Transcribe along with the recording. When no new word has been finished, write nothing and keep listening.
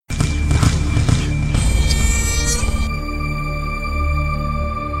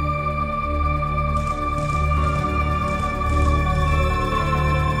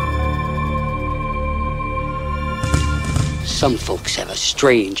Some folks have a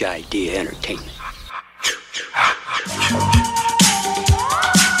strange idea of entertainment.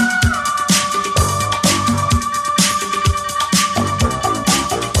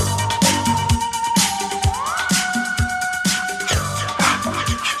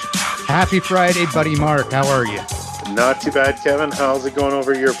 Happy Friday, buddy Mark. How are you? Not too bad, Kevin. How's it going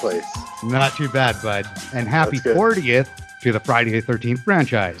over your place? Not too bad, bud. And happy 40th to the Friday the 13th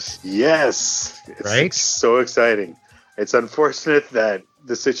franchise. Yes. Right? It's so exciting. It's unfortunate that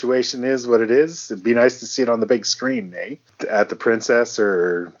the situation is what it is. It'd be nice to see it on the big screen, eh? At the Princess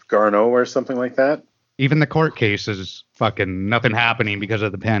or Garneau or something like that. Even the court case is fucking nothing happening because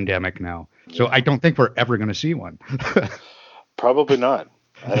of the pandemic now. So I don't think we're ever going to see one. Probably not.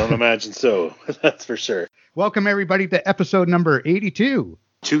 I don't imagine so. That's for sure. Welcome, everybody, to episode number 82.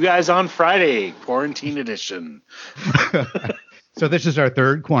 Two Guys on Friday, quarantine edition. So this is our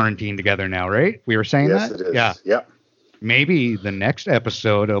third quarantine together now, right? We were saying that? Yes, it is. Yeah. Yep. Maybe the next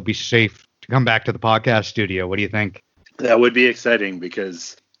episode it'll be safe to come back to the podcast studio. What do you think? That would be exciting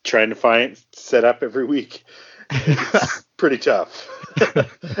because trying to set up every week is pretty tough.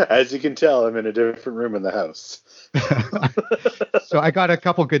 As you can tell, I'm in a different room in the house. So I got a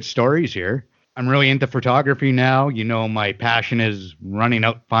couple good stories here. I'm really into photography now. You know, my passion is running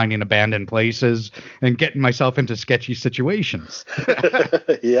out, finding abandoned places and getting myself into sketchy situations.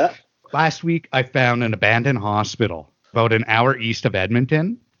 Yeah. Last week, I found an abandoned hospital about an hour east of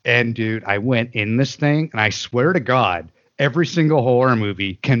Edmonton. And dude, I went in this thing and I swear to God, every single horror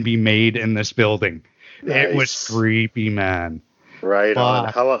movie can be made in this building. Nice. It was creepy, man. Right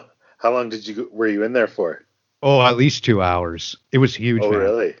on. How long were you in there for? Oh, at least 2 hours. It was huge. Oh, man.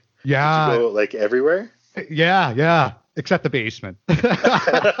 Really? Yeah. Did you go like everywhere? Yeah. Except the basement.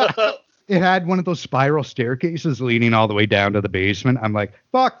 It had one of those spiral staircases leading all the way down to the basement. I'm like,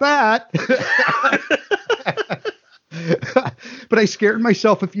 fuck that. But I scared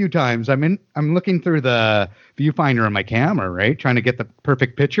myself a few times. I'm looking through the viewfinder on my camera, right? Trying to get the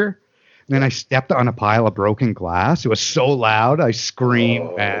perfect picture. And then I stepped on a pile of broken glass. It was so loud. I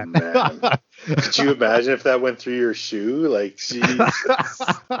screamed, man. Could you imagine if that went through your shoe? Like, Jesus.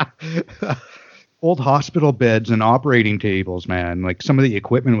 Old hospital beds and operating tables, man. Like, some of the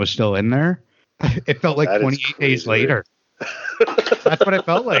equipment was still in there. It felt like 28 days later. That's what it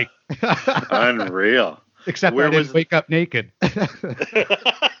felt like. Unreal. Except I didn't wake up naked.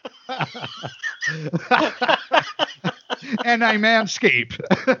 And I manscape.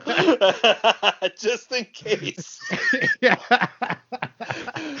 Just in case. Yeah.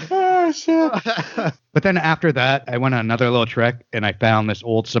 Oh, shit. But then after that, I went on another little trek and I found this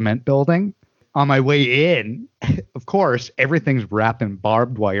old cement building. On my way in, of course, everything's wrapped in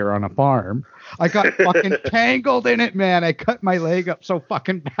barbed wire on a farm. I got fucking tangled in it, man. I cut my leg up so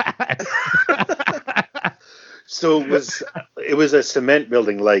fucking bad. So it was a cement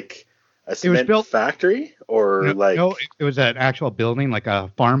building, like a cement factory, or No, it was an actual building, like a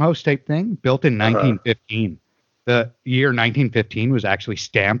farmhouse type thing, built in 1915. The year 1915 was actually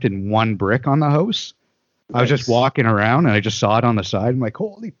stamped in one brick on the house. Nice. I was just walking around and I just saw it on the side. I'm like,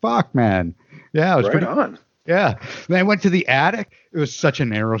 holy fuck, man. Yeah, it was right on. Yeah. Then I went to the attic. It was such a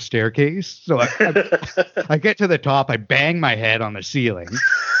narrow staircase. So I get to the top. I bang my head on the ceiling.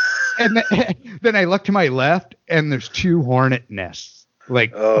 And then I look to my left and there's 2 hornet nests,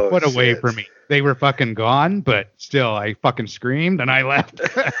 like a foot away from me. They were fucking gone, but still I fucking screamed and I left.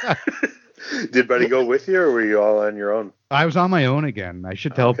 Did Buddy go with you or were you all on your own? I was on my own again. I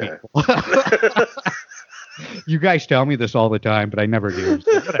should tell people. You guys tell me this all the time, but I never do.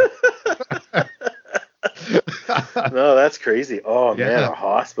 No, that's crazy. Oh, yeah. Man, a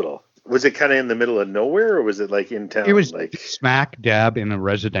hospital. Was it kind of in the middle of nowhere or was it like in town? It was like smack dab in a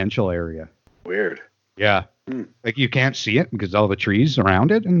residential area. Weird. Yeah. Like you can't see it because all the trees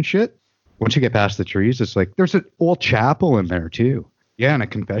around it and shit. Once you get past the trees, it's like there's an old chapel in there too. Yeah, and a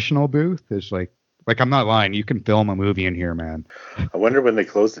confessional booth. Is like I'm not lying. You can film a movie in here, man. I wonder when they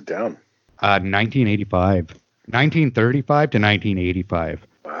closed it down. 1985. 1935 to 1985.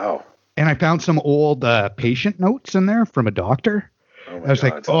 Wow. And I found some old patient notes in there from a doctor. I was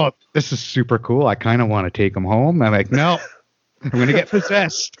like, oh, this is super cool. I kind of want to take them home. I'm like, no, I'm going to get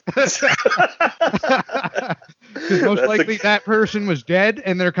possessed. Because most likely that person was dead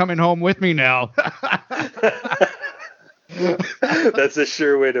and they're coming home with me now. That's a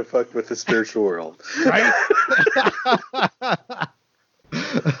sure way to fuck with the spiritual world. Right?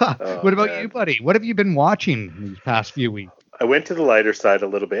 What about you, buddy? What have you been watching these past few weeks? I went to the lighter side a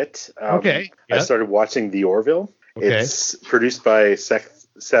little bit. Okay. Yep. I started watching The Orville. Okay. It's produced by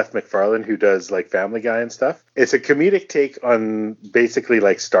Seth MacFarlane, who does like Family Guy and stuff. It's a comedic take on basically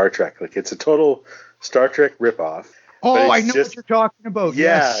like Star Trek. Like it's a total Star Trek ripoff. Oh, I it's know just, what you're talking about.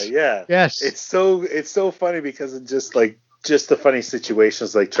 yeah, Yes. yeah. Yes. It's so funny because of just the funny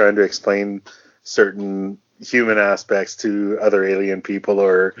situations, like trying to explain certain human aspects to other alien people,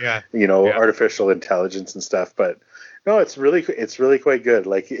 or artificial intelligence and stuff. But no, it's really quite good.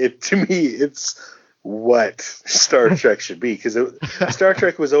 Like, to me, it's what Star Trek should be, because Star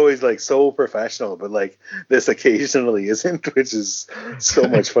Trek was always like so professional, but like this occasionally isn't, which is so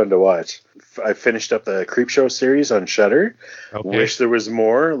much fun to watch. I finished up the Creepshow series on Shudder. Okay. Wish there was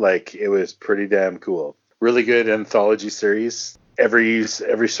more. Like, it was pretty damn cool. Really good anthology series. Every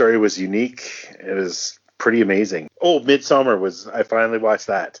story was unique. It was pretty amazing. Oh, Midsommar I finally watched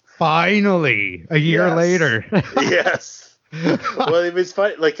that. Finally, a year later. Yes. Well, it was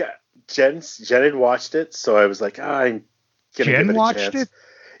fun. Like, Jen had watched it, so I was like, I'm gonna give it a chance. It?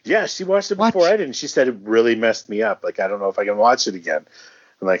 Yeah, she watched it before I did, and she said it really messed me up. Like, I don't know if I can watch it again.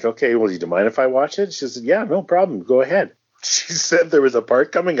 I'm like, okay, well, do you mind if I watch it? She said, yeah, no problem, go ahead. She said there was a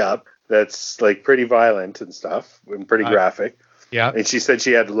part coming up that's like pretty violent and stuff, and pretty graphic. Yeah. And she said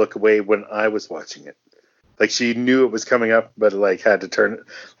she had to look away when I was watching it. Like, she knew it was coming up, but like had to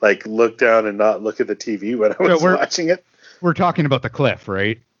look down and not look at the TV when I was watching it. We're talking about the cliff,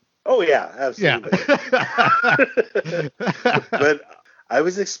 right? Oh yeah, absolutely. Yeah. But I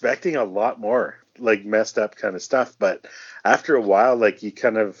was expecting a lot more, like, messed up kind of stuff. But after a while, like, you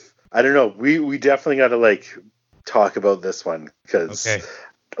kind of, I don't know, we definitely got to like talk about this one, because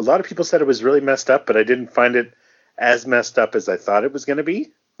a lot of people said it was really messed up, but I didn't find it as messed up as I thought it was going to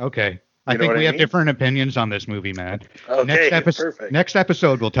be. Okay. I think we have different opinions on this movie, man. Okay, perfect. Next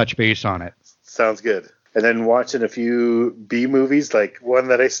episode, we'll touch base on it. Sounds good. And then watching a few B movies, like one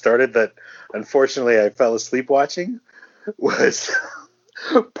that I started that unfortunately I fell asleep watching was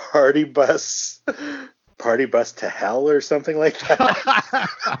Party Bus to Hell or something like that.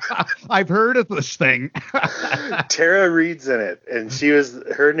 I've heard of this thing. Tara Reid's in it, and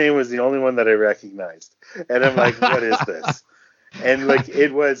her name was the only one that I recognized. And I'm like, what is this? And like,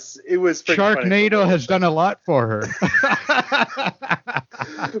 it was pretty Sharknado has done a lot for her.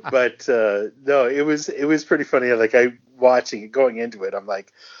 But no, it was pretty funny. Like, going into it, I'm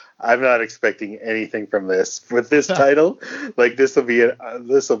like, I'm not expecting anything from this. With this title, like, this will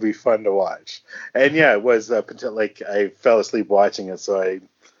be fun to watch. And yeah, it was up until like I fell asleep watching it, so I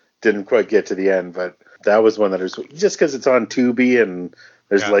didn't quite get to the end. But that was one that was, just because it's on Tubi, and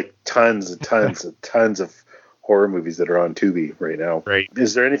there's like tons of horror movies that are on Tubi right now. Right.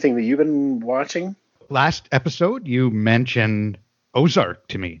 Is there anything that you've been watching? Last episode, you mentioned Ozark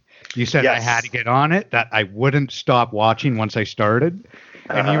to me. You said I had to get on it, that I wouldn't stop watching once I started.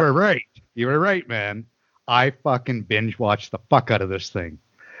 And you were right. You were right, man. I fucking binge watched the fuck out of this thing.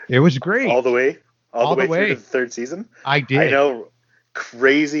 It was great. All the way through to the third season? I did. I know.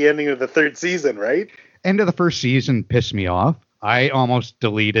 Crazy ending of the third season, right? End of the first season pissed me off. I almost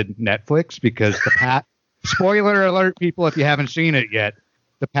deleted Netflix because spoiler alert, people, if you haven't seen it yet,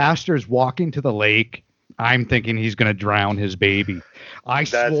 the pastor's walking to the lake. I'm thinking he's going to drown his baby. I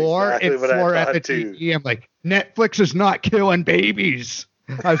swore at the TV. I'm like, Netflix is not killing babies.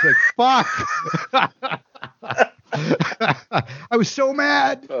 I was like, fuck. I was so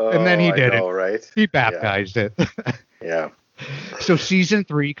mad. And then he did it. Right? He baptized it. Yeah. So season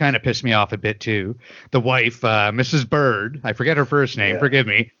 3 kind of pissed me off a bit too. The wife, Mrs. Bird, I forget her first name, forgive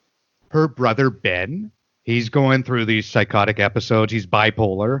me. Her brother, Ben, he's going through these psychotic episodes. He's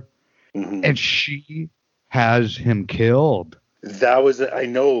bipolar. Mm-hmm. And she has him killed. That was, I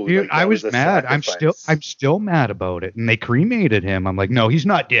know. Dude, I was mad. Sacrifice. I'm still mad about it. And they cremated him. I'm like, no, he's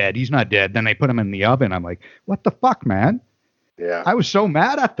not dead. He's not dead. Then they put him in the oven. I'm like, what the fuck, man? Yeah. I was so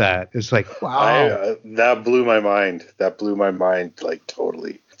mad at that. It's like, wow. That blew my mind. Like,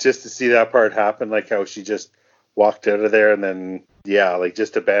 totally. Just to see that part happen, like how she just walked out of there and then, like,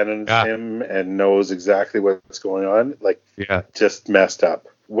 just abandons him and knows exactly what's going on. Like, just messed up.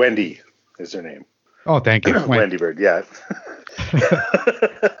 Wendy is her name. Oh, thank you. Wendy Bird, yeah.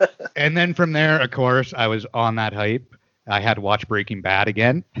 And then from there, of course, I was on that hype. I had to watch Breaking Bad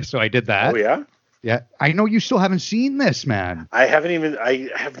again. So I did that. Oh, yeah? Yeah. I know you still haven't seen this, man. I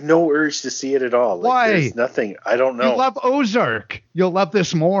have no urge to see it at all. Like, why? There's nothing. I don't know. You love Ozark. You'll love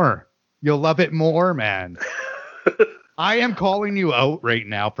this more. You'll love it more, man. I am calling you out right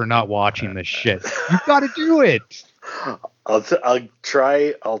now for not watching this shit. You've got to do it. I'll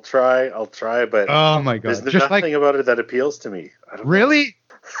try, but oh my god, there's nothing about it that appeals to me. Really?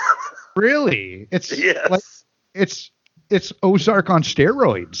 Really? It's like, it's Ozark on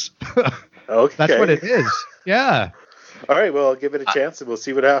steroids. Okay. That's what it is. Yeah. All right, well, I'll give it a chance and we'll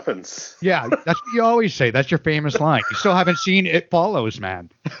see what happens. Yeah, that's what you always say. That's your famous line. You still haven't seen It Follows, man.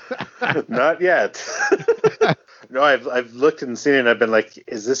 Not yet. No, I've looked and seen it, and I've been like,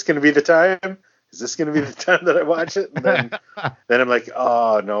 is this going to be the time? Is this going to be the time that I watch it? And then I'm like,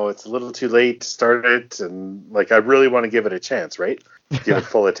 oh no, it's a little too late to start it, and like I really want to give it a chance, right? Give it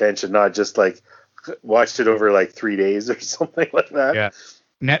full attention, not just like watch it over like 3 days or something like that. Yeah.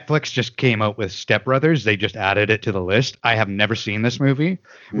 Netflix just came out with Step Brothers. They just added it to the list. I have never seen this movie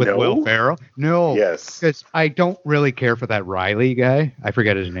with Will Ferrell. No. Yes. Because I don't really care for that Riley guy. I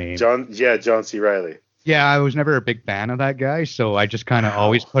forget his name. John C. Reilly. Yeah, I was never a big fan of that guy, so I just kind of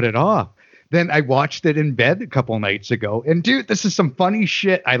always put it off. Then I watched it in bed a couple nights ago, and dude, this is some funny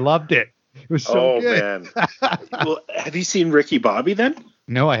shit. I loved it. It was so good. Oh, man. Well, have you seen Ricky Bobby then?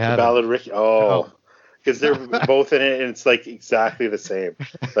 No, I haven't. The Ballad of Ricky. Oh. No. Because they're both in it, and it's like exactly the same.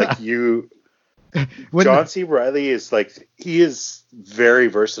 Like John C. Reilly is like, he is very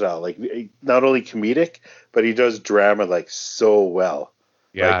versatile. Like not only comedic, but he does drama like so well.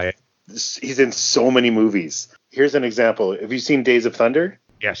 Yeah. Like, he's in so many movies. Here's an example. Have you seen Days of Thunder?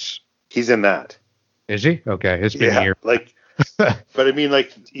 Yes. He's in that. Is he? Okay. It's been a year. Like, but I mean,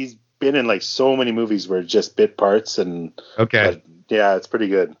 like he's been in like so many movies where it's just bit parts and. Okay. Yeah, it's pretty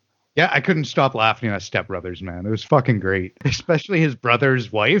good. Yeah, I couldn't stop laughing at Step Brothers, man. It was fucking great. Especially his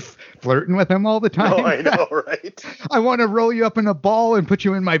brother's wife flirting with him all the time. Oh, I know, right? I want to roll you up in a ball and put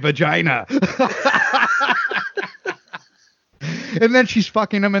you in my vagina. And then she's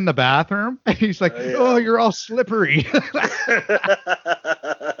fucking him in the bathroom. And he's like, oh, you're all slippery.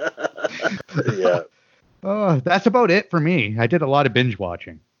 Yeah. Oh, that's about it for me. I did a lot of binge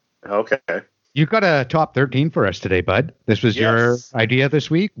watching. Okay. You got a top 13 for us today, bud. This was your idea this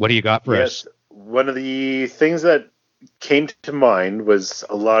week. What do you got for us? One of the things that came to mind was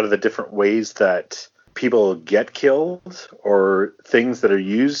a lot of the different ways that people get killed or things that are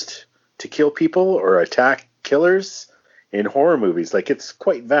used to kill people or attack killers in horror movies. Like, it's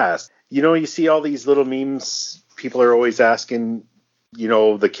quite vast. You know, you see all these little memes. People are always asking, you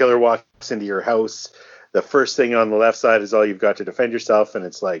know, the killer walks into your house. The first thing on the left side is all you've got to defend yourself. And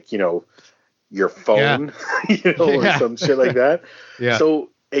it's like, you know, your phone, or some shit like that. Yeah. So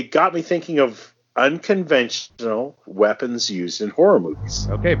it got me thinking of unconventional weapons used in horror movies.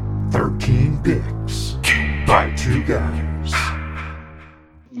 Okay. 13 Picks by 2 guys.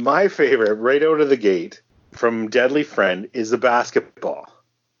 My favorite, right out of the gate, from Deadly Friend, is the basketball.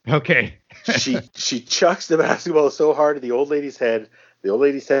 Okay. she chucks the basketball so hard at the old lady's head. The old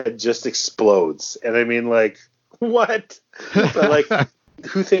lady's head just explodes. And I mean, like, what? But like,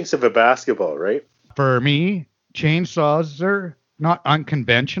 who thinks of a basketball, right? For me, chainsaws are not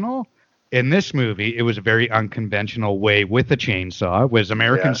unconventional. In this movie, it was a very unconventional way with a chainsaw. It was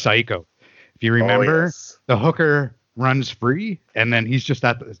American Psycho. If you remember, the hooker runs free, and then he's just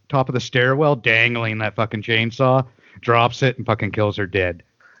at the top of the stairwell dangling that fucking chainsaw, drops it, and fucking kills her dead.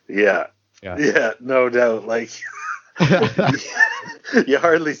 Yeah, no doubt. Like, you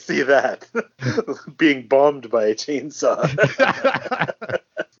hardly see that being bombed by a chainsaw.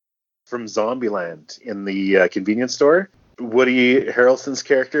 From Zombieland in the convenience store, Woody Harrelson's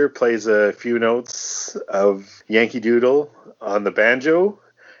character plays a few notes of Yankee Doodle on the banjo,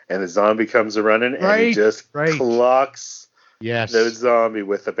 and the zombie comes a running, and he just clocks the zombie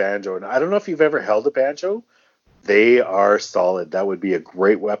with the banjo. And I don't know if you've ever held a banjo. They are solid. That would be a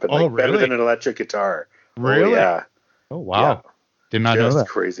great weapon, better than an electric guitar. Really? Oh, yeah. Oh, wow. Yeah. Did not know that. That's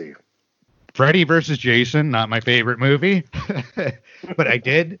crazy. Freddy versus Jason, not my favorite movie. But I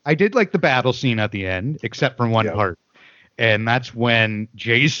did like the battle scene at the end, except for one part. And that's when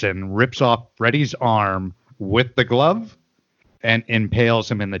Jason rips off Freddy's arm with the glove and impales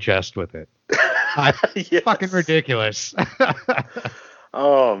him in the chest with it. Fucking ridiculous.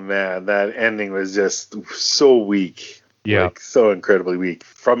 Oh, man, that ending was just so weak. Yeah. Like, so incredibly weak.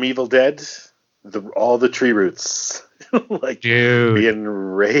 From Evil Dead, all the tree roots. Like, dude, being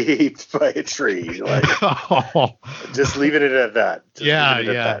raped by a tree. Like, just leaving it at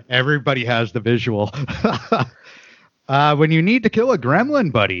that. Everybody has the visual. When you need to kill a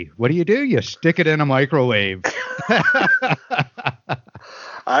gremlin, buddy, what do? You stick it in a microwave.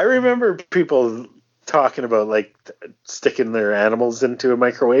 I remember people talking about like sticking their animals into a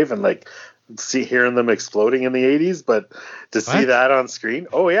microwave and like hearing them exploding in the 80s, but to see that on screen,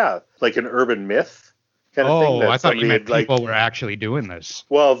 like an urban myth. Kind of thing I thought you meant people were actually doing this.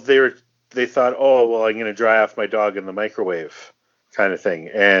 Well, they thought, I'm going to dry off my dog in the microwave kind of thing.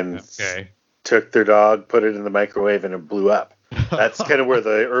 And took their dog, put it in the microwave, and it blew up. That's kind of where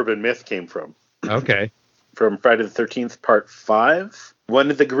the urban myth came from. Okay. From Friday the 13th, Part 5. One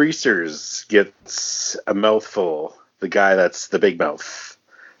of the greasers gets a mouthful. The guy that's the big mouth.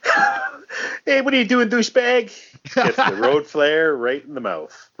 Hey, what are you doing, douchebag? Gets the road flare right in the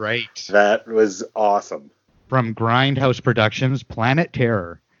mouth. Right. That was awesome. from Grindhouse Productions, Planet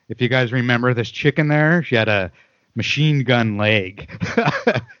Terror. If you guys remember this chick in there, she had a machine gun leg.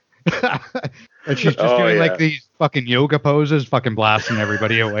 And she's just doing like these fucking yoga poses, fucking blasting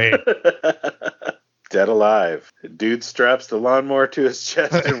everybody away. Dead Alive. Dude straps the lawnmower to his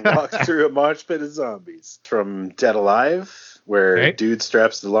chest and walks through a mosh pit of zombies. From Dead Alive, where dude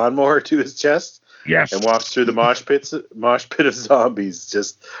straps the lawnmower to his chest and walks through the mosh pit of zombies.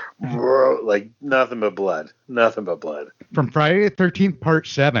 Just like nothing but blood. Nothing but blood. From Friday the 13th, Part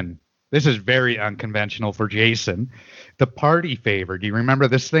 7. This is very unconventional for Jason. The Party Favor. Do you remember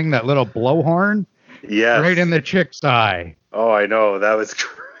this thing? That little blowhorn? Yes. Right in the chick's eye. Oh, I know. That was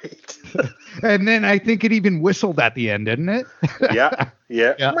great. And then I think it even whistled at the end, didn't it? Yeah.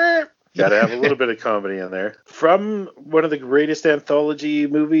 Gotta have a little bit of comedy in there. From one of the greatest anthology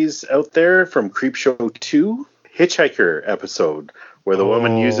movies out there, from Creepshow 2, Hitchhiker episode, where the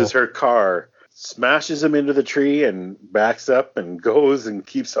woman uses her car, smashes him into the tree, and backs up and goes and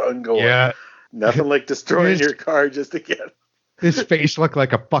keeps on going. Yeah. Nothing like destroying your car just again. His face looked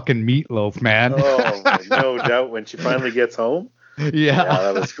like a fucking meatloaf, man. Oh, no doubt when she finally gets home. Yeah,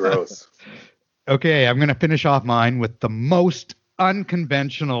 that was gross. Okay, I'm going to finish off mine with the most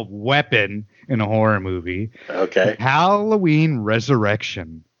unconventional weapon in a horror movie. Okay. Halloween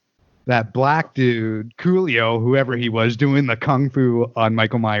Resurrection. That black dude, Coolio, whoever he was, doing the kung fu on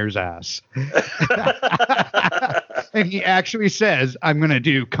Michael Myers' ass. And he actually says, I'm going to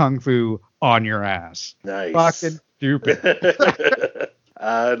do kung fu on your ass. Nice. Fucking stupid. The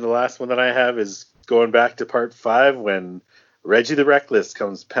last one that I have is going back to Part 5 when Reggie the Reckless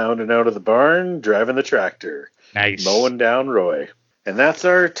comes pounding out of the barn, driving the tractor. Nice. Mowing down Roy. And that's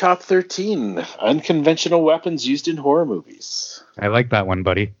our top 13 unconventional weapons used in horror movies. I like that one,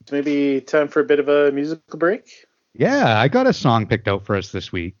 buddy. Maybe time for a bit of a musical break? Yeah, I got a song picked out for us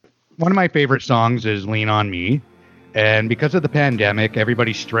this week. One of my favorite songs is Lean On Me. And because of the pandemic,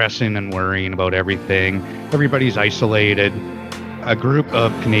 everybody's stressing and worrying about everything. Everybody's isolated. A group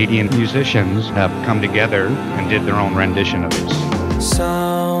of Canadian musicians have come together and did their own rendition of this.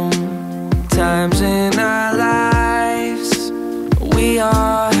 Sometimes in our lives, we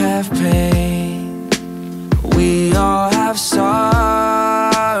all have pain. We all have sorrow.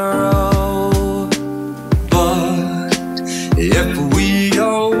 But if we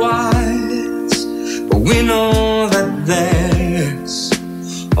are wise, we know that there's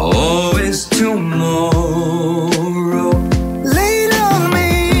always tomorrow. Lean on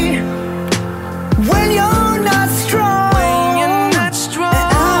me when you're not strong. When you're not strong,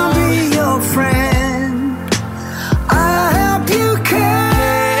 I'll be your friend. I'll help you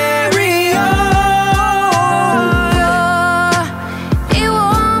carry on. It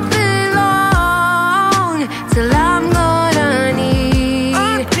won't be long till I'm gonna need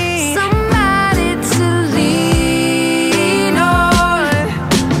somebody to lean on.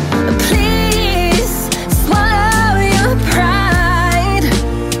 Please swallow your pride.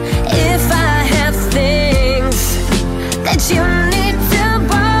 If I have things that you need to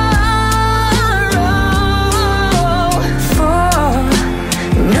borrow, for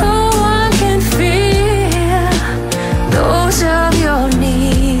no one can feel those of your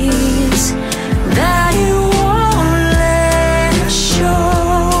needs that you won't let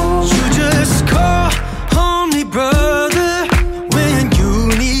show. You just call on me, brother, when you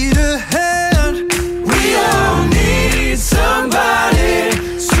need a hand. We all need somebody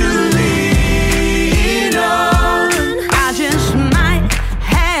to lean on. I just might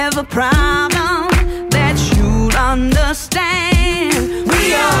have a problem that you'd understand.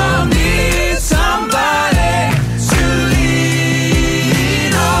 We all need somebody to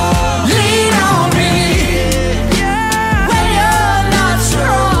lean on. Lean on me when you're not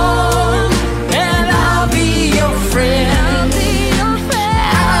strong, and I'll be your friend.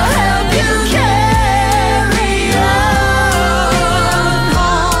 I'll help you carry on.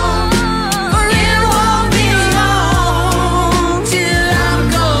 For it won't be long till I'm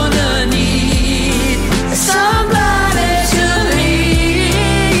gonna need somebody to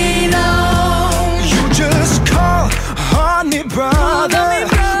lean on. You just call on me, brother,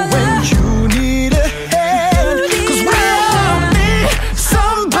 when you need a hand. 'Cause we all need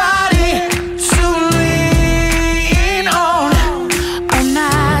somebody to lean on. On a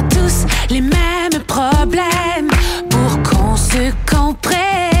tous les mêmes problèmes pour qu'on se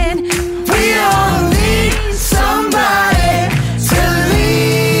comprenne. We all need somebody to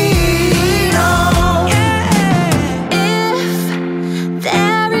lean on. If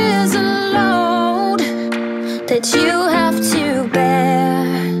there is a load that you have to bear,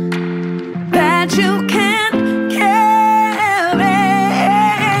 that you can't carry,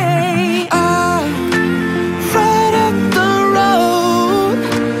 oh,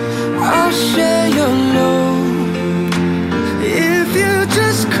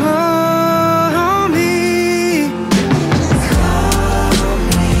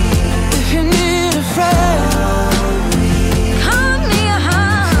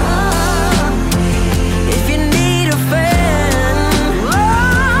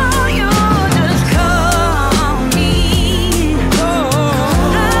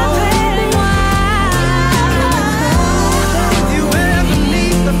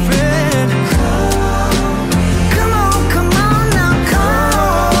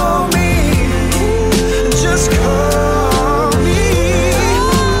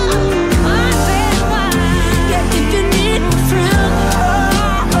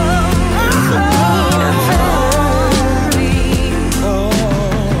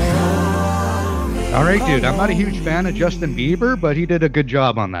 right, dude. I'm not a huge fan of Justin Bieber, but he did a good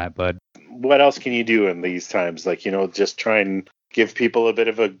job on that, bud. What else can you do in these times? Like, just try and give people a bit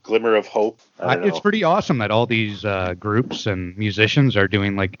of a glimmer of hope. It's pretty awesome that all these groups and musicians are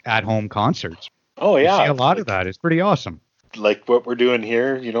doing like at-home concerts. Oh, yeah. You see a lot of that. It's pretty awesome. Like what we're doing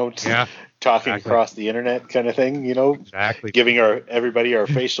here, talking across the internet kind of thing, Exactly. Giving everybody our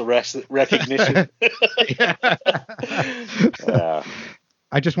facial recognition.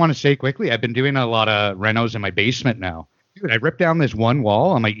 I just want to say quickly, I've been doing a lot of renos in my basement now. Dude, I ripped down this one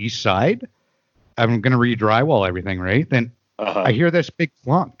wall on my east side. I'm going to re-drywall everything, right? Then I hear this big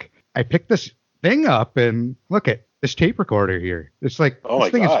plunk. I pick this thing up and look at this tape recorder here. It's like,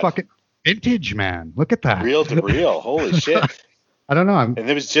 this thing is fucking vintage, man. Look at that. Reel to reel. Holy shit. I don't know. And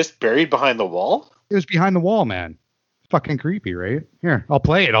it was just buried behind the wall? It was behind the wall, man. Fucking creepy, right? Here, I'll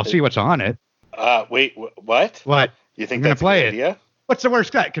play it. I'll see what's on it. Wait, what? What? You think that's a good idea? What's the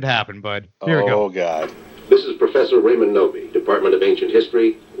worst that could happen, bud? Here we go. Oh, God. This is Professor Raymond Noby, Department of Ancient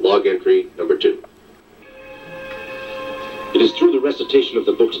History, log entry number 2. It is through the recitation of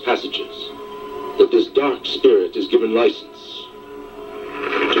the book's passages that this dark spirit is given license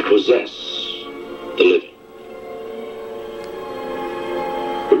to possess the living.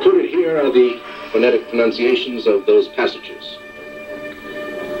 Recorded here are the phonetic pronunciations of those passages.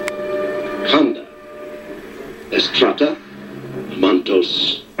 Conda, Estrata,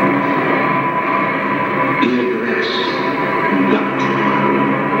 Montose,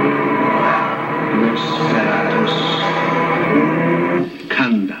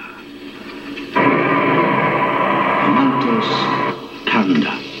 Kunda. Montose,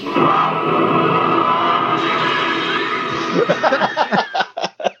 Kunda.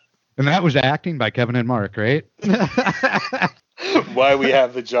 And that was acting by Kevin and Mark, right? Why we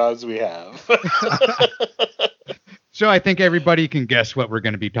have the jobs we have. So I think everybody can guess what we're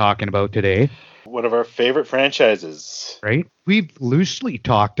going to be talking about today. One of our favorite franchises. Right? We've loosely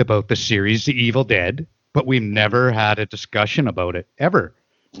talked about the series The Evil Dead, but we've never had a discussion about it, ever.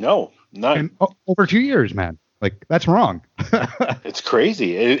 No, not. In over 2 years, man. Like, that's wrong. It's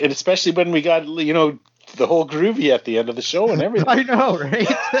crazy. And especially when we got, the whole groovy at the end of the show and everything. I know, right?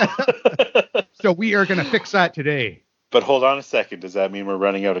 So we are going to fix that today. But hold on a second. Does that mean we're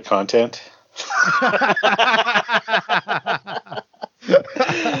running out of content?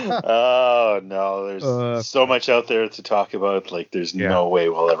 Oh, no. There's so much out there to talk about. Like, there's no way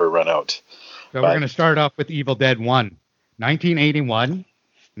we'll ever run out. So we're going to start off with Evil Dead 1. 1981,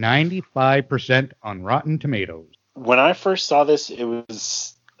 95% on Rotten Tomatoes. When I first saw this, it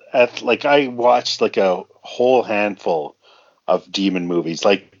was I watched a whole handful of demon movies,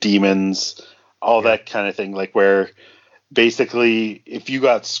 like Demons, all that kind of thing, where basically if you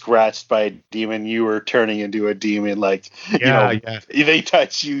got scratched by a demon, you were turning into a demon. They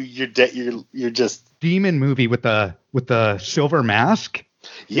touch you, you're dead. You're just demon movie with the silver mask.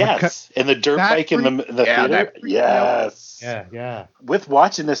 Yes, and the dirt bike in the theater. Yes. Yeah. With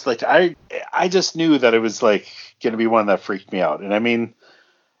watching this, I just knew that it was going to be one that freaked me out. And I mean,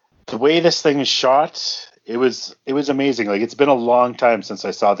 the way this thing is shot, it was amazing. It's been a long time since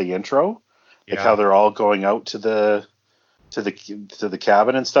I saw the intro, how they're all going out to the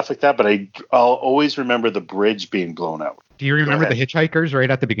cabin and stuff like that. But I'll always remember the bridge being blown out. Do you remember the hitchhikers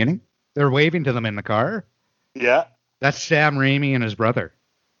right at the beginning? They're waving to them in the car. Yeah. That's Sam Raimi and his brother.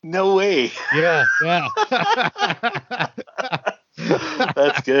 No way. Yeah.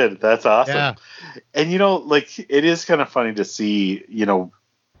 That's good. That's awesome. Yeah. And, it is kind of funny to see,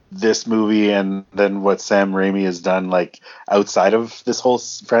 this movie and then what Sam Raimi has done, outside of this whole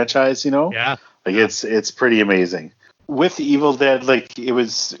franchise, Yeah. It's pretty amazing. With Evil Dead, it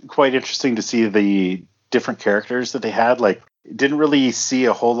was quite interesting to see the different characters that they had. Didn't really see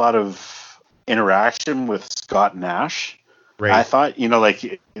a whole lot of interaction with Scott and Ash. Right. I thought,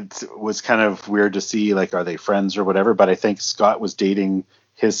 it was kind of weird to see, are they friends or whatever, but I think Scott was dating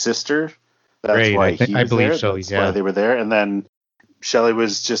his sister. That's why I believe there. So. That's why they were there. And then Shelley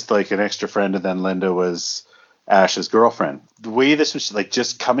was just an extra friend, and then Linda was Ash's girlfriend. The way this was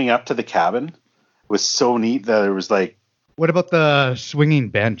just coming up to the cabin was so neat that it was What about the swinging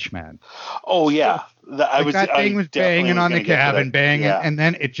bench, man? Oh yeah, that thing was banging on the cabin, banging, and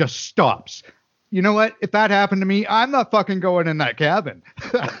then it just stops. You know what? If that happened to me, I'm not fucking going in that cabin.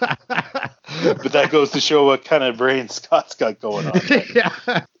 But that goes to show what kind of brain Scott's got going on.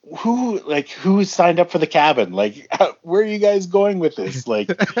 Yeah. Who signed up for the cabin? Where are you guys going with this?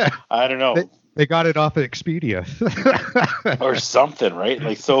 I don't know. They got it off of Expedia. Or something,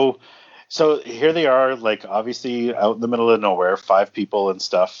 right? So here they are, obviously out in the middle of nowhere, 5 people and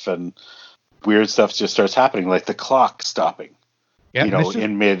stuff, and weird stuff just starts happening, the clock stopping. Yeah,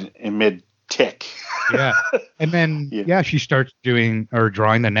 in mid tick. Yeah. And then, she starts doing or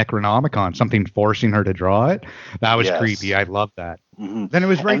drawing the Necronomicon, something forcing her to draw it. That was creepy. I love that. Mm-hmm. Then it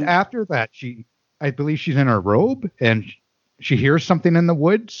was after that. I believe she's in her robe and she hears something in the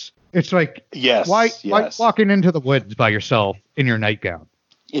woods. It's like, why walking into the woods by yourself in your nightgown?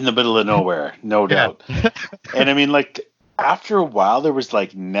 In the middle of nowhere, no doubt. And I mean, like, after a while, there was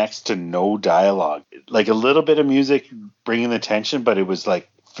like next to no dialogue, like a little bit of music bringing the tension, but it was like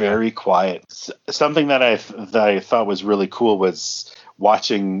very quiet. Something that I thought was really cool was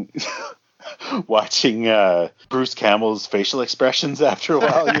watching Bruce Campbell's facial expressions after a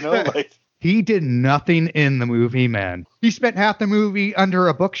while, you know, like. He did nothing in the movie, man. He spent half the movie under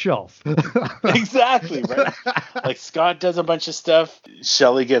a bookshelf. Exactly, right? Like, Scott does a bunch of stuff.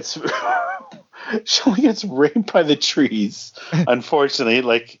 Shelley gets raped by the trees. Unfortunately,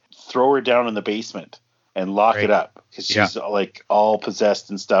 like, throw her down in the basement and lock it up because she's like all possessed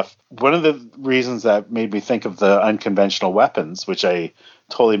and stuff. One of the reasons that made me think of the unconventional weapons, which I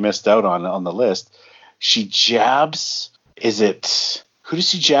totally missed out on the list, she jabs. Who does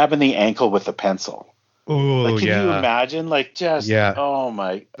she jab in the ankle with a pencil? Oh, like, can you imagine? Like, just, oh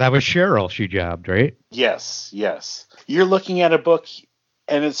my. That was Cheryl she jabbed, right? Yes. You're looking at a book,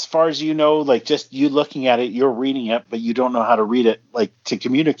 and as far as you know, like, just you looking at it, you're reading it, but you don't know how to read it, like, to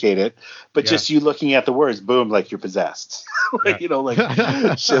communicate it. But just you looking at the words, boom, like, you're possessed. Like, you know, like,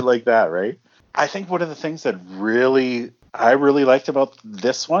 shit like that, right? I think one of the things that I really liked about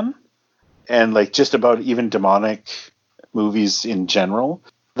this one, and, like, just about even demonic movies in general,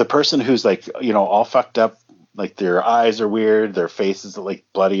 the person who's like, you know, all fucked up, like their eyes are weird, their faces are like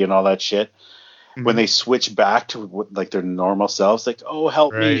bloody and all that shit, when they switch back to like their normal selves, like, oh,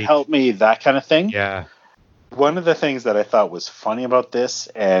 help me, that kind of thing. One of the things that I thought was funny about this,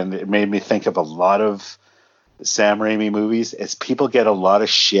 and it made me think of a lot of Sam Raimi movies, is people get a lot of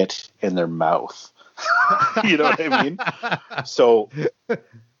shit in their mouth. You know what I mean? So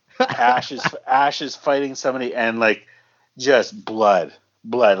Ash is fighting somebody, and like, just blood.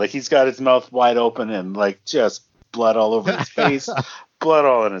 Like, he's got his mouth wide open and like just blood all over his face, blood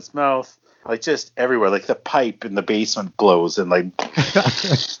all in his mouth, like just everywhere. Like the pipe in the basement blows and like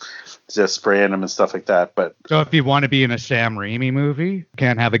just spraying him and stuff like that. But so if you want to be in a Sam Raimi movie, you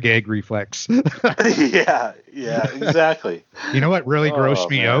can't have a gag reflex. yeah, exactly. You know what really grossed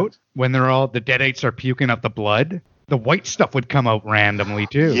me out? When the deadites are puking up the blood, the white stuff would come out randomly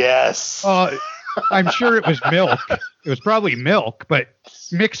too. Yes. I'm sure it was milk. It was probably milk, but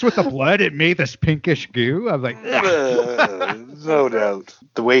mixed with the blood, it made this pinkish goo. I was like, no doubt.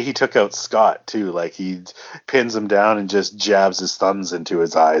 The way he took out Scott too, like he pins him down and just jabs his thumbs into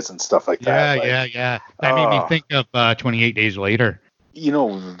his eyes and stuff like that. Yeah. That made me think of 28 Days Later. You know,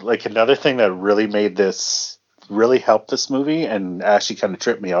 like another thing that really helped this movie and actually kind of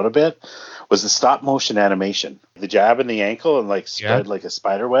tripped me out a bit was the stop motion animation. The jab in the ankle and like spread like a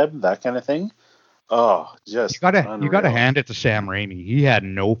spider web, that kind of thing. Oh, just you gotta hand it to Sam Raimi. He had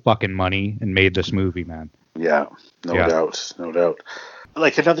no fucking money and made this movie, man. Yeah, no doubt.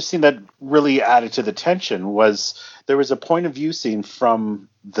 Like another scene that really added to the tension was there was a point of view scene from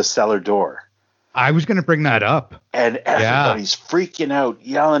the cellar door. I was gonna bring that up. And everybody's freaking out,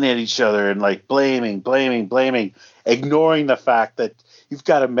 yelling at each other and like blaming, ignoring the fact that you've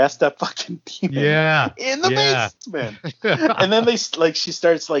got a messed up fucking demon in the basement. And then she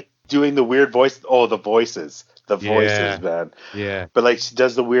starts like doing the weird voice. Oh, the voices, man. Yeah. But like she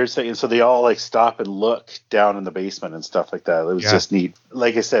does the weird thing, and so they all like stop and look down in the basement and stuff like that. It was just neat.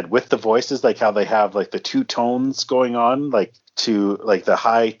 Like I said, with the voices, like how they have like the two tones going on, like to like the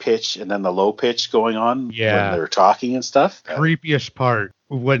high pitch and then the low pitch going on when they're talking and stuff. Creepiest part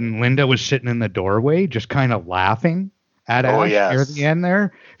when Linda was sitting in the doorway, just kind of laughing at Ash near the end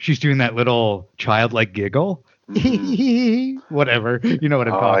there. She's doing that little childlike giggle. Whatever, you know what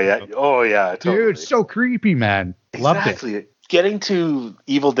I'm talking about. Oh yeah, totally. Dude, so creepy, man. Loved it. Getting to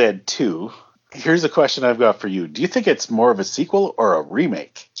Evil Dead 2, here's a question I've got for you. Do you think it's more of a sequel or a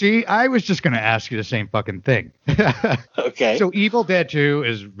remake? See, I was just going to ask you the same fucking thing. Okay. So Evil Dead 2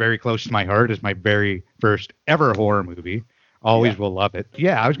 is very close to my heart. It's my very first ever horror movie. Always will love it.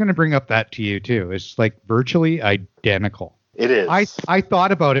 Yeah, I was going to bring up that to you too. It's like virtually identical. It is. I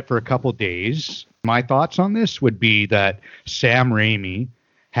thought about it for a couple days. My thoughts on this would be that Sam Raimi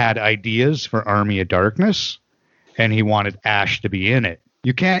had ideas for Army of Darkness, and he wanted Ash to be in it.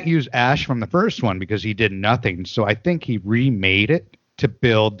 You can't use Ash from the first one because he did nothing. So I think he remade it to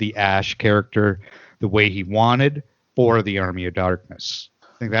build the Ash character the way he wanted for the Army of Darkness.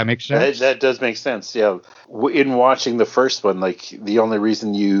 Think that makes sense? That does make sense, yeah. In watching the first one, like the only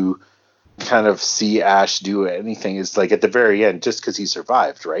reason you kind of see Ash do anything is like at the very end, just because he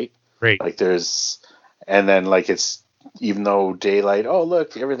survived, right? Right. Like there's And then like it's, even though daylight, oh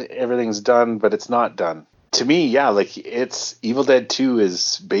look, everything's done, but it's not done. To me, yeah, like it's Evil Dead 2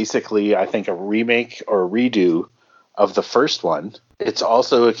 is basically, I think, a remake or a redo of the first one. It's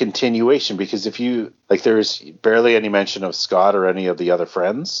also a continuation because if you like, there's barely any mention of Scott or any of the other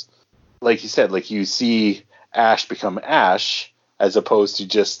friends. Like you said, like you see Ash become Ash as opposed to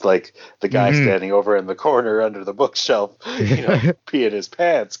just like the guy standing over in the corner under the bookshelf, peeing his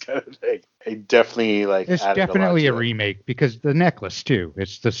pants kind of thing. It definitely like it's definitely a remake because the necklace too.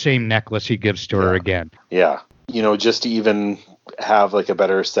 It's the same necklace he gives to her again. Yeah, just to even have like a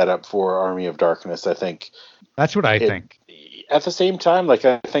better setup for Army of Darkness, I think. That's what I think. At the same time, like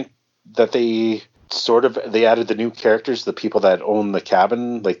I think that they added the new characters, the people that own the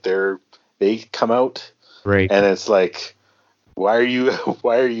cabin, like they come out, right? And it's like, why are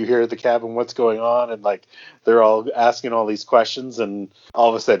you here at the cabin? What's going on? And like they're all asking all these questions, and all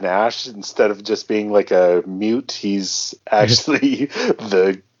of a sudden Ash, instead of just being like a mute, he's actually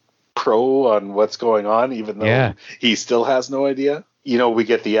the pro on what's going on, even though he still has no idea. We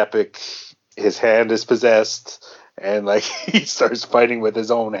get the epic, his hand is possessed, and like he starts fighting with his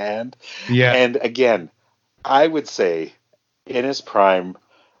own hand. Yeah. And again, I would say in his prime,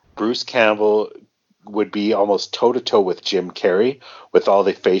 Bruce Campbell would be almost toe-to-toe with Jim Carrey with all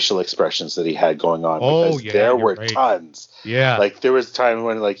the facial expressions that he had going on. Because there were tons. Yeah. Like, there was a time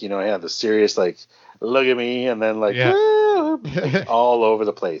when, like, he had the serious, like, look at me, and then, like, like all over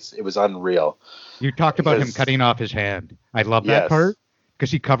the place. It was unreal. You talked about him cutting off his hand. I love that part, because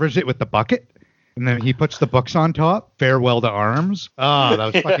he covers it with the bucket, and then he puts the books on top. Farewell to Arms. Oh,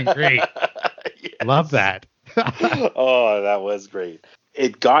 that was fucking great. Love that. Oh, that was great.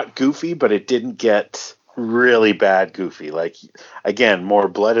 It got goofy, but it didn't get really bad goofy. Like, again, more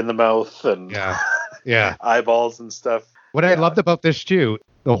blood in the mouth and eyeballs and stuff. What I loved about this, too,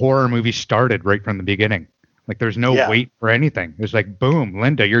 the horror movie started right from the beginning. Like, there's no wait for anything. It was like, boom,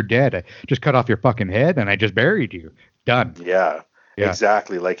 Linda, you're dead. I just cut off your fucking head, and I just buried you. Done. Yeah,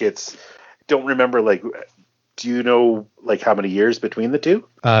 exactly. Like, don't remember, like, do you know, like, how many years between the two?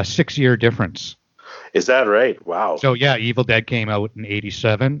 6-year difference. Is that right? Wow. So, yeah, Evil Dead came out in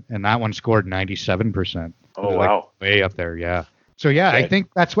 87, and that one scored 97%. Oh, wow. Way up there, yeah. So, yeah, I think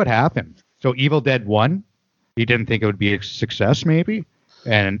that's what happened. So, Evil Dead 1, he didn't think it would be a success, maybe,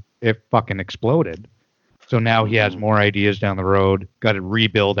 and it fucking exploded. So, now he has more ideas down the road, got to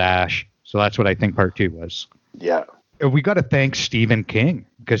rebuild Ash. So, that's what I think part 2 was. Yeah. We got to thank Stephen King,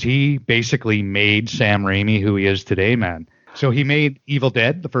 because he basically made Sam Raimi who he is today, man. So, he made Evil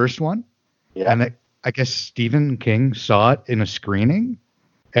Dead, the first one. Yeah. And I guess Stephen King saw it in a screening,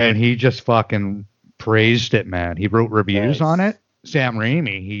 and he just fucking praised it, man. He wrote reviews on it. Sam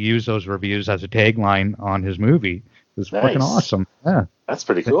Raimi, he used those reviews as a tagline on his movie. It was fucking awesome. Yeah. That's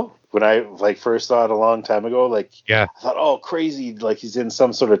pretty cool. When I first saw it a long time ago, I thought, oh, crazy, like he's in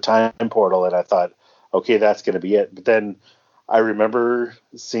some sort of time portal, and I thought, okay, that's going to be it. But then I remember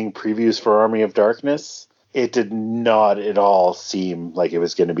seeing previews for Army of Darkness. It did not at all seem like it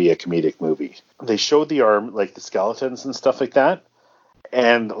was going to be a comedic movie. They showed the arm, like the skeletons and stuff like that.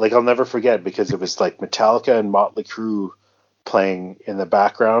 And like, I'll never forget, because it was like Metallica and Motley Crue playing in the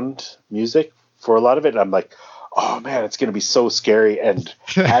background music for a lot of it. And I'm like, oh man, it's going to be so scary. And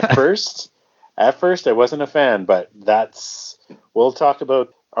at first I wasn't a fan, but we'll talk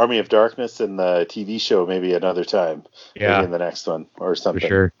about Army of Darkness and the TV show maybe another time. Yeah. Maybe in the next one or something. For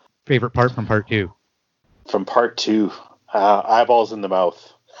sure. Favorite part from part 2? From part 2, eyeballs in the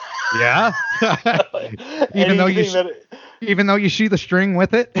mouth. Yeah. even though you see the string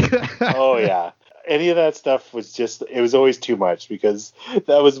with it. Oh yeah. Any of that stuff was it was always too much, because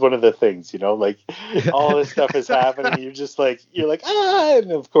that was one of the things, like all this stuff is happening. You're like,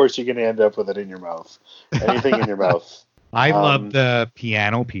 and of course you're going to end up with it in your mouth. Anything in your mouth. I love the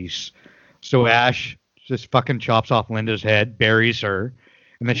piano piece. So Ash just fucking chops off Linda's head, buries her,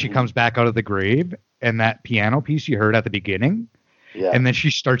 and then she comes back out of the grave. And that piano piece you heard at the beginning, and then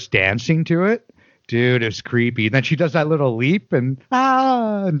she starts dancing to it. Dude, it's creepy. Then she does that little leap and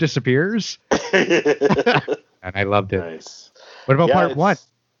disappears. And I loved it. Nice. What about part 1?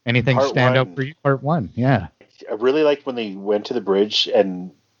 Anything stand out for you? Part 1, yeah. I really liked when they went to the bridge and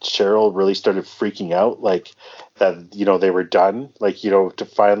Cheryl really started freaking out, like that, they were done. Like, to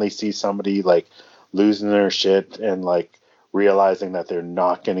finally see somebody like losing their shit and like realizing that they're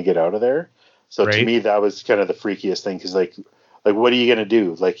not going to get out of there. So to me, that was kind of the freakiest thing, because like, what are you going to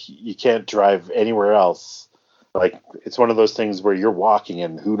do? Like, you can't drive anywhere else. Like, it's one of those things where you're walking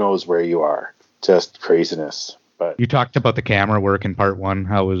and who knows where you are. Just craziness. But you talked about the camera work in part 1,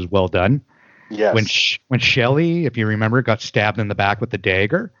 how it was well done. Yes. When Shelley, if you remember, got stabbed in the back with the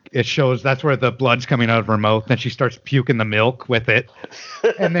dagger, it shows that's where the blood's coming out of her mouth. Then she starts puking the milk with it.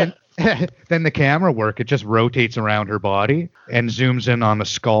 And then then the camera work, it just rotates around her body and zooms in on the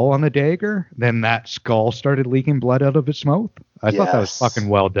skull on the dagger. Then that skull started leaking blood out of its mouth. I thought that was fucking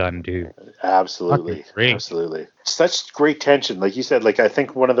well done, dude. Absolutely. Absolutely. Such great tension. Like you said, like I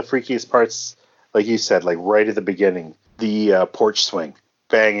think one of the freakiest parts, like you said, like right at the beginning, the porch swing.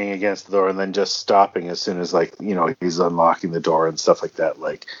 Banging against the door and then just stopping as soon as, like, you know, he's unlocking the door and stuff like that.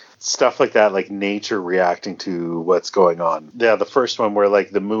 Like stuff like that, like nature reacting to what's going on. Yeah, the first one where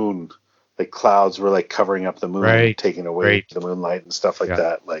like the moon, like clouds were like covering up the moon, taking away the moonlight and stuff like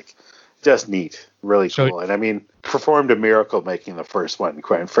that. Like just neat, really cool. And I mean, performed a miracle making the first one,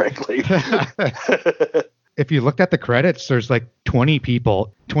 quite frankly. If you looked at the credits, there's like 20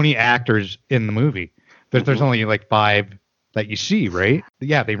 actors in the movie. There's only like 5 that you see, right?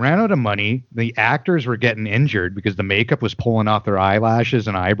 Yeah, they ran out of money. The actors were getting injured because the makeup was pulling off their eyelashes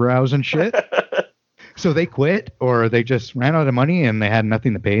and eyebrows and shit. So they quit, or they just ran out of money and they had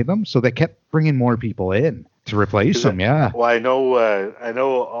nothing to pay them. So they kept bringing more people in to replace them. Yeah. Well, I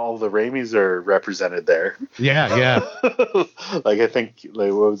know all the Raimis are represented there. Yeah. Like I think,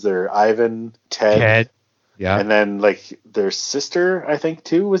 like, what was there? Ivan, Ted. Yeah. And then like their sister, I think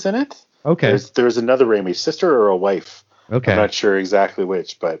too, was in it. Okay. There was another Raimi, sister or a wife. Okay. I'm not sure exactly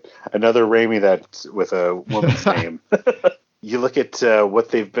which, but another Raimi that with a woman's name. You look at what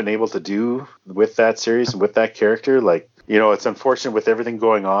they've been able to do with that series and with that character. Like, you know, it's unfortunate with everything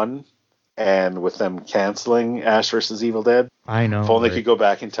going on and with them canceling Ash versus Evil Dead. I know. If only they could go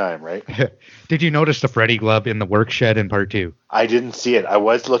back in time, right? Did you notice the Freddy glove in the work shed in part 2? I didn't see it. I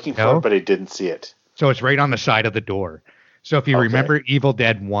was looking for it, but I didn't see it. So it's right on the side of the door. So if you remember Evil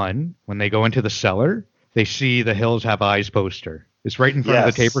Dead 1, when they go into the cellar, they see the Hills Have Eyes poster. It's right in front of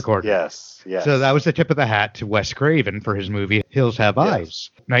the tape recorder. Yes. So that was the tip of the hat to Wes Craven for his movie Hills Have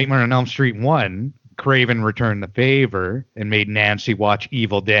Eyes. Nightmare on Elm Street 1, Craven returned the favor and made Nancy watch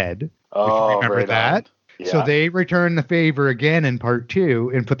Evil Dead. Oh, if you remember that? Yeah. So they returned the favor again in part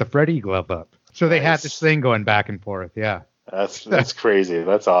 2 and put the Freddy glove up. So they had this thing going back and forth. Yeah. That's crazy.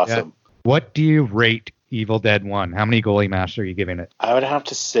 That's awesome. Yeah. What do you rate Evil Dead 1? How many goalie masks are you giving it? I would have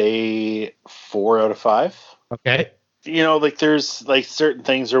to say 4 out of 5. Okay. You know, like there's like certain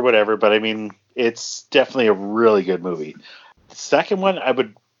things or whatever, but I mean, it's definitely a really good movie. The second one, I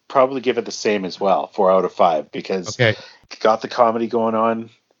would probably give it the same as well, 4 out of 5, because it got the comedy going on.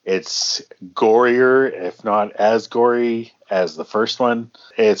 It's gorier, if not as gory as the first one.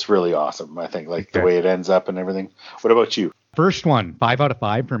 It's really awesome, I think, like the way it ends up and everything. What about you? First one, 5 out of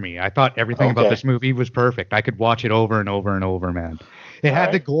 5 for me. I thought everything about this movie was perfect. I could watch it over and over and over, man. It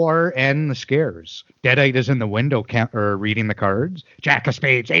had the gore and the scares. Deadite is in the window reading the cards. Jack of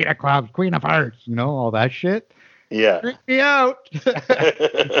spades, 8 of clubs, queen of hearts. You know, all that shit. Yeah. Freak me out.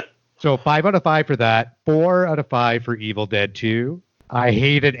 So 5 out of 5 for that. 4 out of 5 for Evil Dead 2. I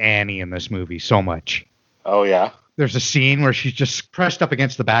hated Annie in this movie so much. Oh, yeah? There's a scene where she's just pressed up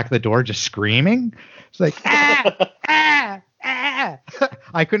against the back of the door, just screaming. It's like,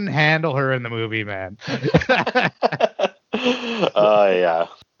 I couldn't handle her in the movie, man. Yeah.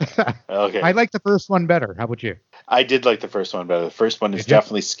 Okay. I like the first one better. How about you? I did like the first one better. The first one is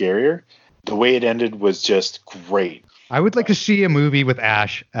definitely scarier. The way it ended was just great. I would like to see a movie with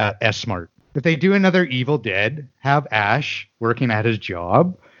Ash S-Smart. If they do another Evil Dead, have Ash working at his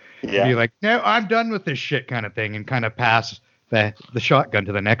job. Yeah. Be like, no, I'm done with this shit kind of thing, and kind of pass the shotgun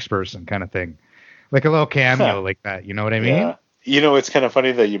to the next person kind of thing. Like a little cameo like that. You know what I mean? Yeah. You know, it's kind of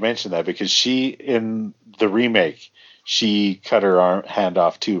funny that you mentioned that, because she, in the remake, she cut her hand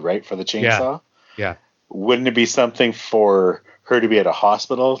off too, right? For the chainsaw? Yeah. Wouldn't it be something for her to be at a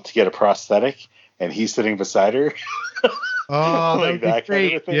hospital to get a prosthetic and he's sitting beside her? Oh, like that great.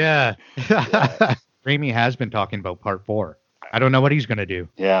 Kind of thing? Yeah. Raimi has been talking about part 4. I don't know what he's going to do.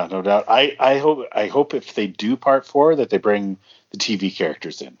 Yeah, no doubt. I hope if they do part 4 that they bring the TV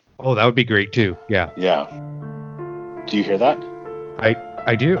characters in. Oh, that would be great too. Yeah. Yeah. Do you hear that?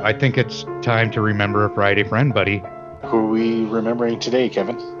 I do. I think it's time to remember a Friday friend, buddy. Who are we remembering today,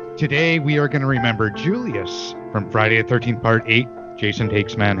 Kevin? Today we are going to remember Julius from Friday the 13th Part 8, Jason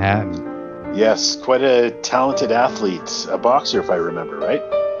Takes Manhattan. Yes, quite a talented athlete, a boxer if I remember, right?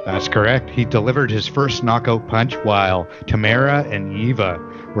 That's correct. He delivered his first knockout punch while Tamara and Eva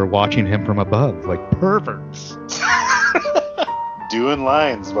were watching him from above, like perverts. Doing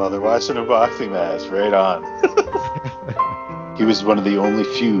lines while they're watching a boxing match. Right on. He was one of the only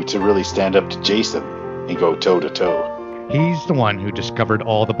few to really stand up to Jason and go toe-to-toe. He's the one who discovered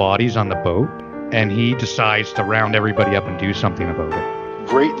all the bodies on the boat, and he decides to round everybody up and do something about it.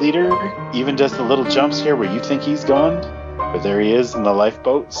 great leader, even does the little jump scare where you think he's gone, but there he is in the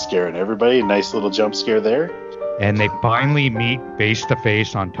lifeboat, scaring everybody. Nice little jump scare there. And they finally meet face to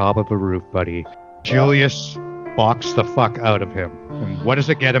face on top of a roof, buddy. Julius boxed the fuck out of him. And what does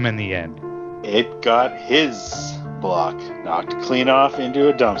it get him in the end? It got his block knocked clean off into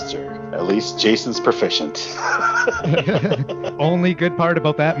a dumpster. At least Jason's proficient. Only good part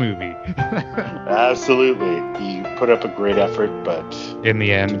about that movie. Absolutely. He put up a great effort, but in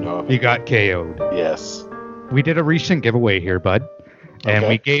the end, he got KO'd. Yes. We did a recent giveaway here, bud. And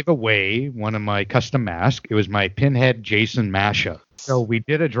we gave away one of my custom masks. It was my Pinhead Jason mashup. So we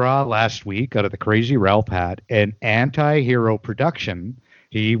did a draw last week out of the Crazy Ralph hat, and Anti-Hero Production,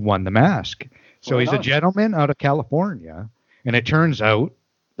 he won the mask. So he's a gentleman out of California, and it turns out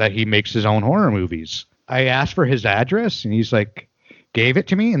that he makes his own horror movies. I asked for his address, and he's like, gave it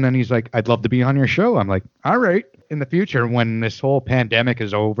to me, and then he's like, I'd love to be on your show. I'm like, all right. In the future, when this whole pandemic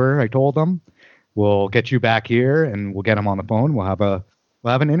is over, I told him, we'll get you back here, and we'll get him on the phone. We'll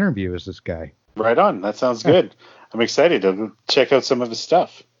have an interview as this guy. Right on. That sounds good. I'm excited to check out some of his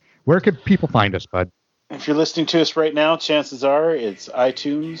stuff. Where could people find us, bud? If you're listening to us right now, chances are it's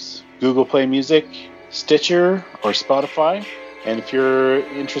iTunes, Google Play Music, Stitcher, or Spotify. And if you're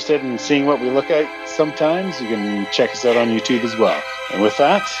interested in seeing what we look at sometimes, you can check us out on YouTube as well. And with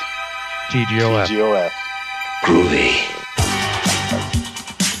that, TGOF. Groovy.